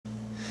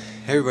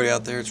Hey everybody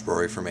out there, it's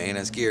Rory from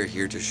A&S Gear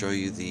here to show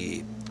you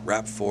the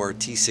RAP4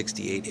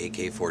 T68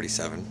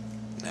 AK-47.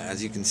 Now,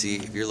 as you can see,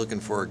 if you're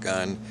looking for a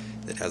gun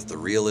that has the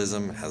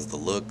realism, has the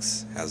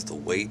looks, has the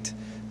weight,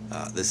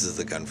 this is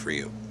the gun for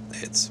you.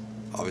 It's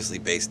obviously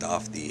based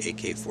off the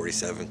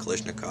AK-47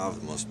 Kalashnikov,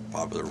 the most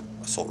popular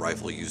assault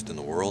rifle used in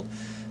the world.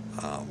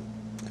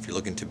 If you're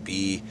looking to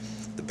be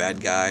the bad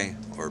guy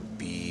or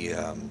be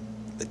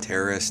the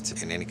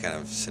terrorist in any kind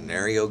of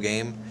scenario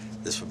game,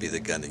 this would be the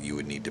gun that you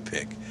would need to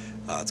pick.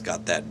 It's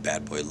got that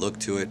bad boy look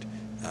to it,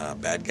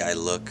 bad guy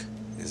look.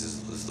 This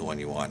is the one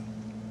you want.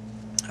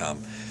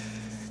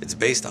 It's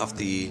based off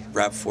the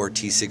RAP4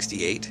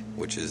 T68,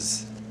 which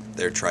is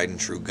their tried and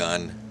true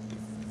gun.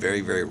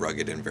 Very, very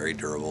rugged and very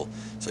durable,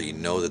 so you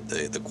know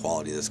that the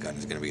quality of this gun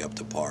is going to be up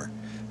to par.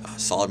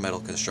 Solid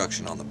metal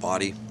construction on the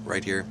body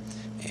right here,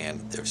 and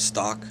their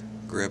stock,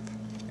 grip,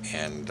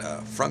 and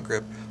front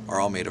grip are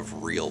all made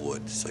of real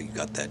wood, so you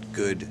got that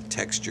good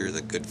texture,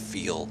 the good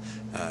feel,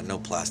 no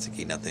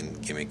plasticky, nothing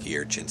gimmicky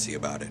or chintzy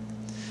about it.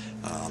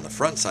 On the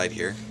front side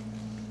here,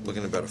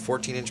 looking at about a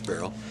 14-inch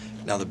barrel.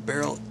 Now the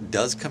barrel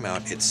does come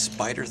out, it's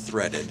spider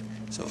threaded,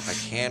 so I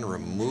can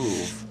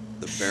remove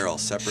the barrel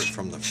separate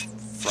from the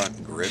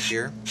front grip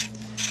here.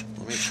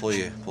 Let me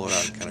pull it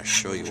out and kind of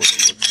show you what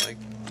it looks like.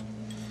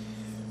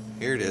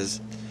 Here it is.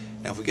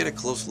 Now if we get a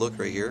close look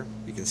right here,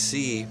 you can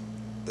see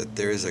that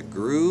there is a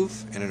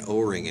groove and an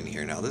O-ring in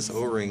here. Now this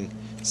O-ring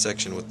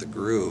section with the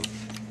groove,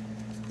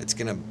 it's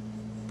going to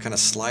kind of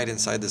slide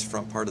inside this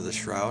front part of the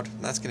shroud,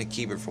 and that's going to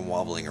keep it from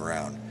wobbling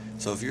around.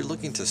 So if you're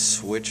looking to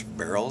switch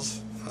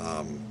barrels,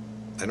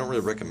 I don't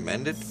really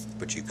recommend it,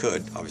 but you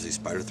could. Obviously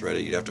spider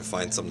threaded, you'd have to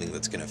find something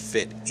that's going to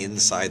fit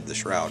inside the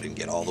shroud and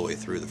get all the way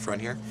through the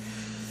front here.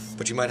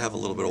 But you might have a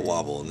little bit of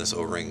wobble, and this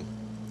O-ring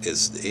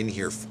is in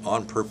here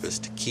on purpose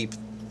to keep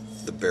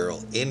the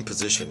barrel in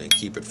position and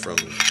keep it from,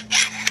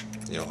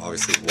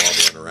 obviously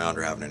wobbling around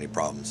or having any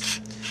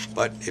problems.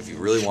 But if you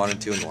really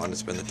wanted to and wanted to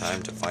spend the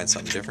time to find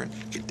something different,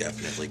 you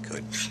definitely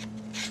could.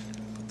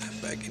 Put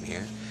that back in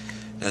here.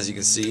 And as you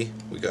can see,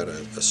 we got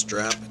a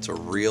strap. It's a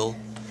real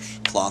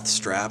cloth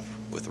strap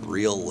with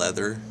real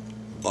leather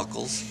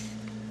buckles.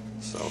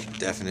 So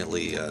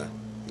definitely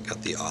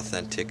got the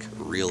authentic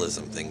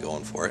realism thing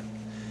going for it.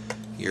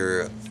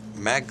 Your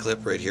mag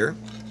clip right here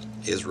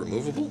is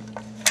removable.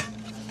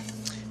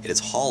 It is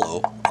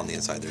hollow on the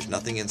inside. There's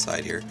nothing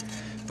inside here,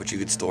 but you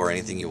could store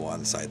anything you want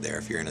inside there.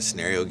 If you're in a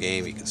scenario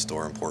game, you can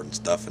store important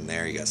stuff in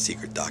there. You got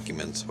secret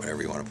documents,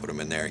 whatever you want to put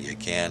them in there, you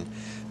can.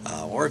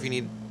 Or if you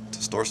need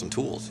to store some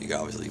tools, you can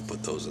obviously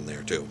put those in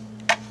there too.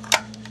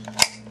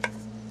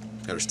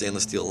 Got our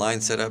stainless steel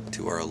line set up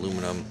to our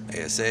aluminum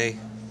ASA.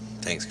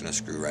 Tank's going to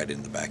screw right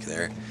into the back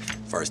there.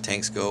 As far as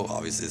tanks go,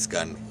 obviously this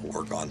gun will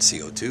work on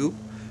CO2,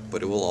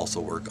 but it will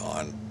also work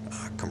on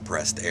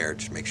compressed air.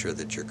 Just make sure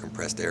that your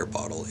compressed air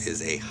bottle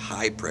is a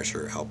high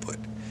pressure output,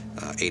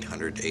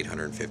 800 to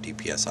 850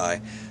 psi,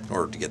 in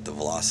order to get the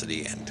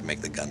velocity and to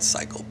make the gun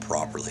cycle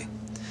properly.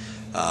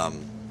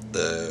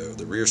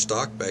 The rear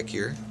stock back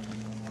here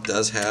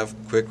does have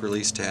quick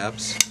release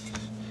tabs,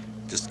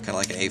 just kind of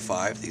like an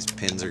A5. These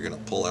pins are going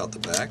to pull out the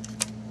back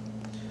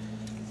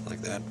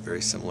like that,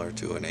 very similar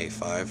to an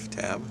A5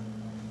 tab.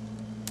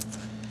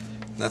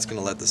 And that's going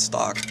to let the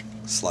stock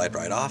slide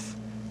right off.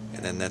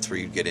 And then that's where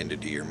you get in to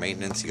do your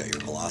maintenance. You got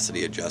your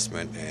velocity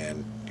adjustment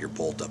and your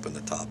bolt up in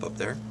the top up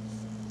there.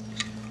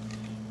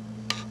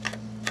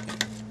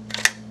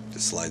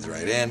 Just slides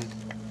right in.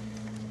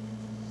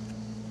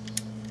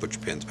 Put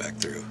your pins back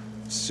through.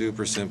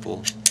 Super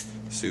simple,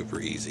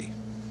 super easy.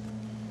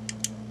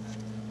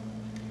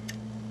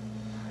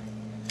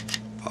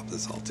 Pop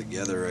this all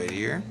together right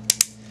here.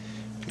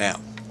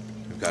 Now,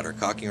 we've got our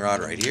cocking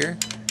rod right here.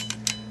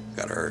 We've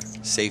got our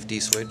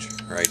safety switch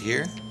right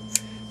here.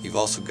 You've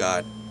also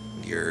got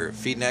your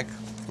feed neck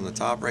from the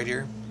top right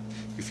here.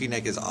 Your feed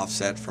neck is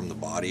offset from the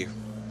body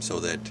so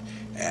that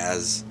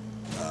as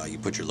you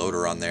put your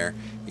loader on there,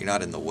 you're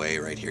not in the way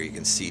right here. You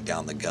can see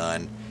down the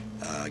gun,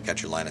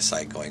 got your line of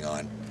sight going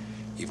on.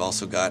 You've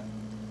also got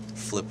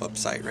flip up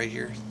sight right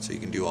here, so you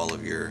can do all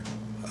of your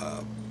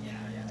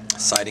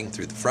sighting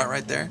through the front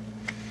right there.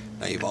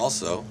 Now you've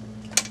also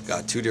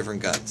got two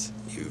different guns.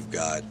 You've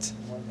got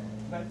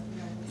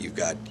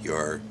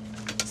your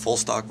full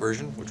stock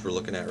version, which we're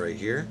looking at right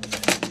here,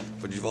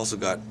 but you've also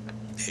got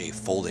a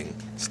folding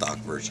stock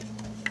version.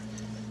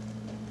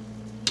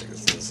 Take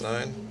this to the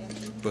side,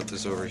 put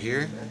this over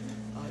here.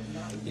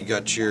 You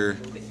got your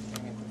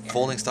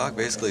folding stock.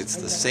 Basically it's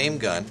the same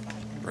gun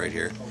right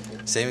here,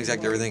 same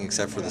exact everything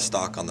except for the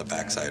stock on the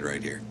back side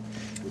right here.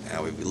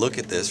 Now if we look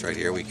at this right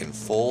here, we can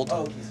fold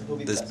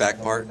this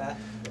back part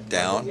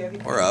down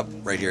or up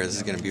right here. This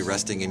is going to be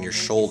resting in your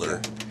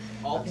shoulder.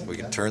 We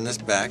can turn this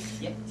back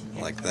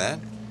like that.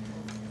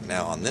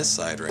 Now on this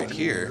side right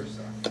here,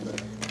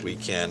 we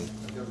can,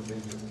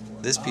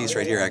 this piece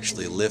right here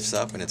actually lifts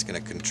up and it's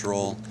going to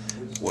control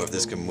what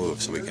this can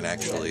move. So we can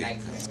actually,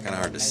 it's kind of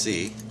hard to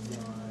see,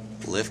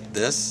 lift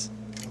this,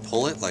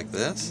 pull it like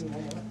this.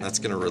 That's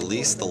going to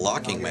release the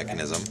locking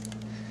mechanism,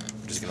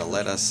 which is going to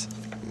let us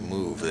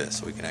move this.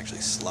 So we can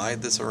actually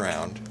slide this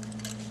around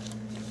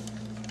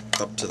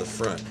up to the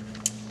front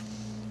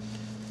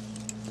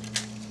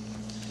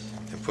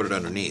and put it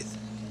underneath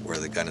where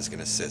the gun is going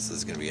to sit. So this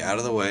is going to be out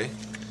of the way,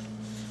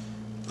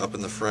 up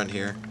in the front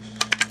here,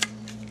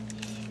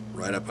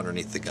 right up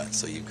underneath the gun.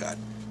 So you've got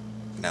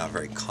now a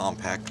very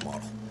compact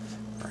model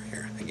right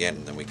here.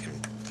 Again, then we can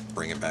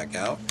bring it back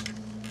out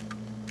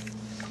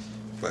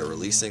by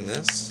releasing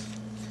this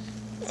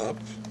up,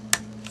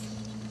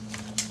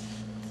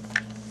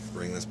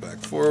 bring this back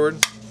forward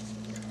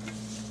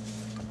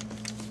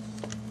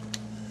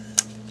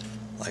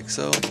like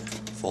so,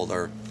 fold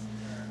our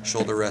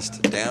shoulder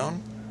rest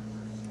down,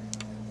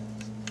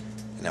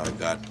 and now we've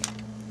got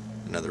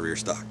another rear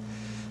stock.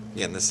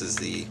 Again, this is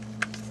the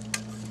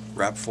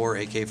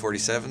RAP4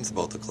 AK-47s,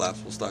 both the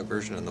collapsible stock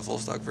version and the full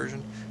stock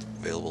version,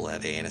 available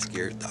at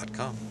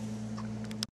ansgear.com.